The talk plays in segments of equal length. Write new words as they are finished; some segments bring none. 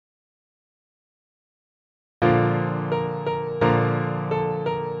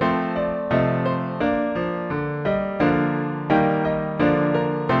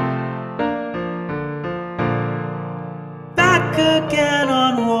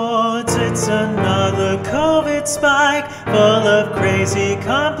it's another COVID spike, full of crazy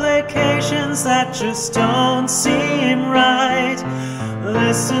complications that just don't seem right.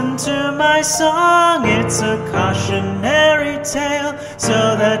 Listen to my song, it's a cautionary tale,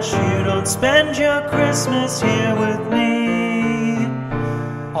 so that you don't spend your Christmas here with me.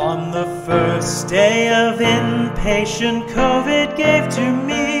 On the first day of inpatient, COVID gave to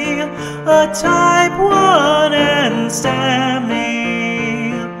me a type 1 and STEMI.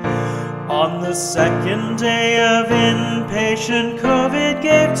 On the second day of inpatient, COVID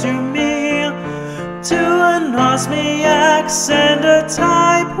gave to me 2 anosmiacs and a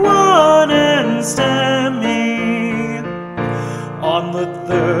type 1 and STEMI. On the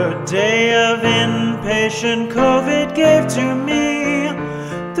third day of inpatient, COVID gave to me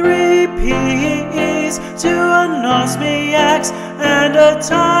 3 PEs, 2 anosmiacs, and a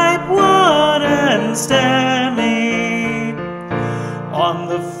type 1 and STEMI. On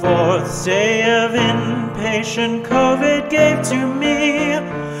the fourth day of inpatient, COVID gave to me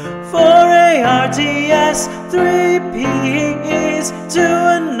 4 ARDS, 3 PEs, 2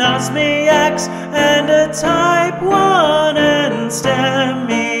 anosmiacs, and a type 1 and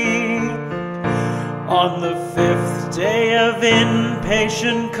STEMI. On the fifth day of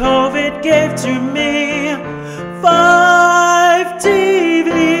inpatient, COVID gave to me 5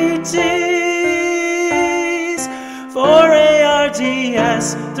 DVTs, 4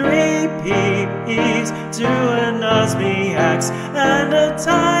 ARDS, 3 PEs, 2 anosmiacs, and a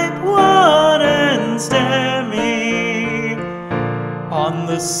type 1 and STEMI. On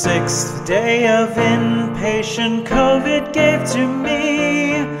the sixth day of inpatient, COVID gave to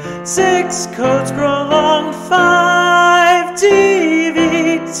me 6 codes prolonged, 5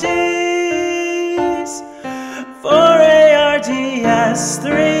 DVTs, 4 ARDS,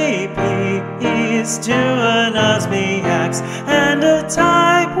 3 PEs, 2 anosmiacs, and a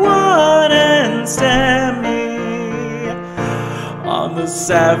type 1 and STEMI. On the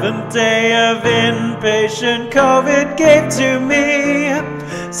seventh day of inpatient, COVID gave to me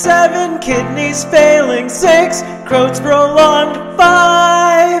 7 kidneys failing, 6 codes prolonged,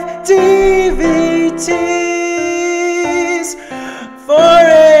 5 DVTs, 4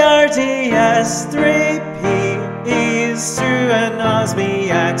 ARDS, 3 PEs, 2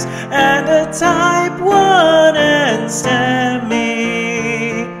 anosmiacs, and a type 1 and STEMI.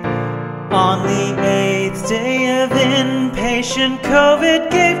 On the 8th day of inpatient, COVID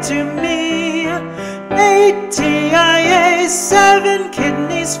gave to me 8 TIAs, 7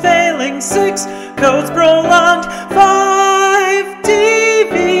 kidneys failing, 6 codes prolonged, 5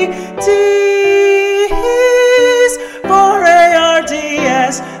 DVTs, 4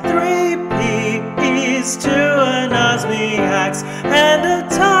 ARDS, 3 PEs, 2 anosmiacs, and a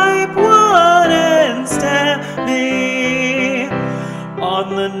type 1 and STEMI.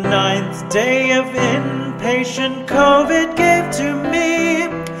 On the 9th day of inpatient, COVID gave to me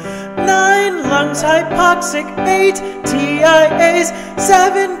 9 lungs hypoxic, 8 TIAs,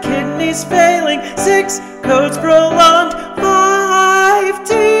 7 kidneys failing, 6 codes prolonged, 5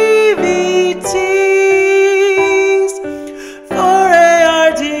 DVTs, 4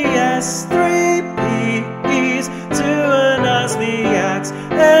 ARDS, 3 PEs, 2 anosmiacs,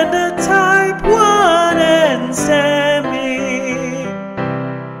 and a type 1 and STEMI.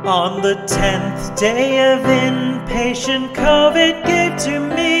 On the 10th day of inpatient, COVID gave to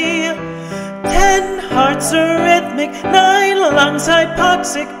me 10 hearts arrhythmic, 9 lungs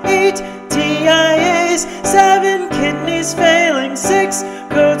hypoxic, 8 TIAs, 7 kidneys failing, 6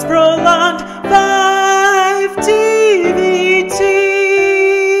 codes prolonged, 5 DVTs,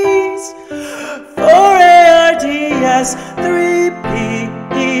 4 ARDS, 3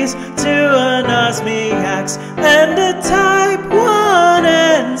 PEs, 2 anosmiacs, and a type 1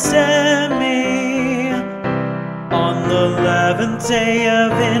 and STEMI. On the 11th day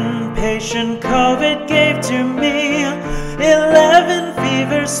of inpatient, COVID gave to me 11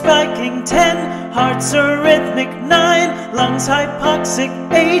 fevers spiking, 10 hearts arrhythmic, 9 lungs hypoxic,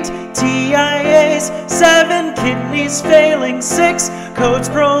 8 TIAs, 7 kidneys failing, 6 codes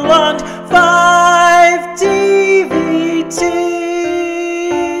prolonged, 5 DVTs,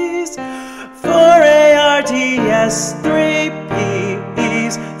 4 ARDS, 3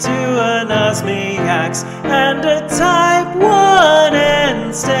 PEs, 2 anosmiacs, and a type 1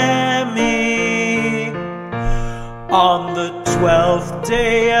 and STEMI. On the 12th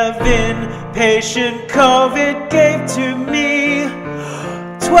day of inpatient, COVID gave to me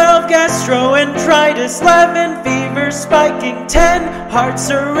 12 gastroentritis, 11 fever spiking, 10 hearts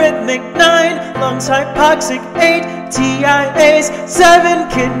arrhythmic, 9 lungs hypoxic, 8 TIAs, 7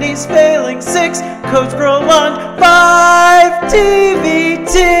 kidneys failing, 6 codes prolonged, 5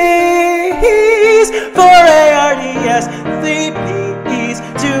 DVTs. 3 P's,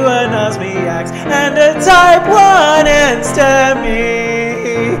 2 anosmiacs, and a type 1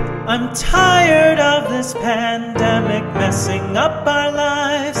 STEMI. I'm tired of this pandemic messing up our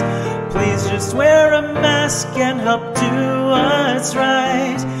lives. Please just wear a mask and help do what's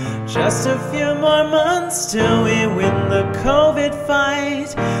right. Just a few more months till we win the COVID fight.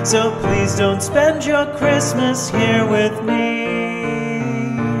 So please don't spend your Christmas here with me.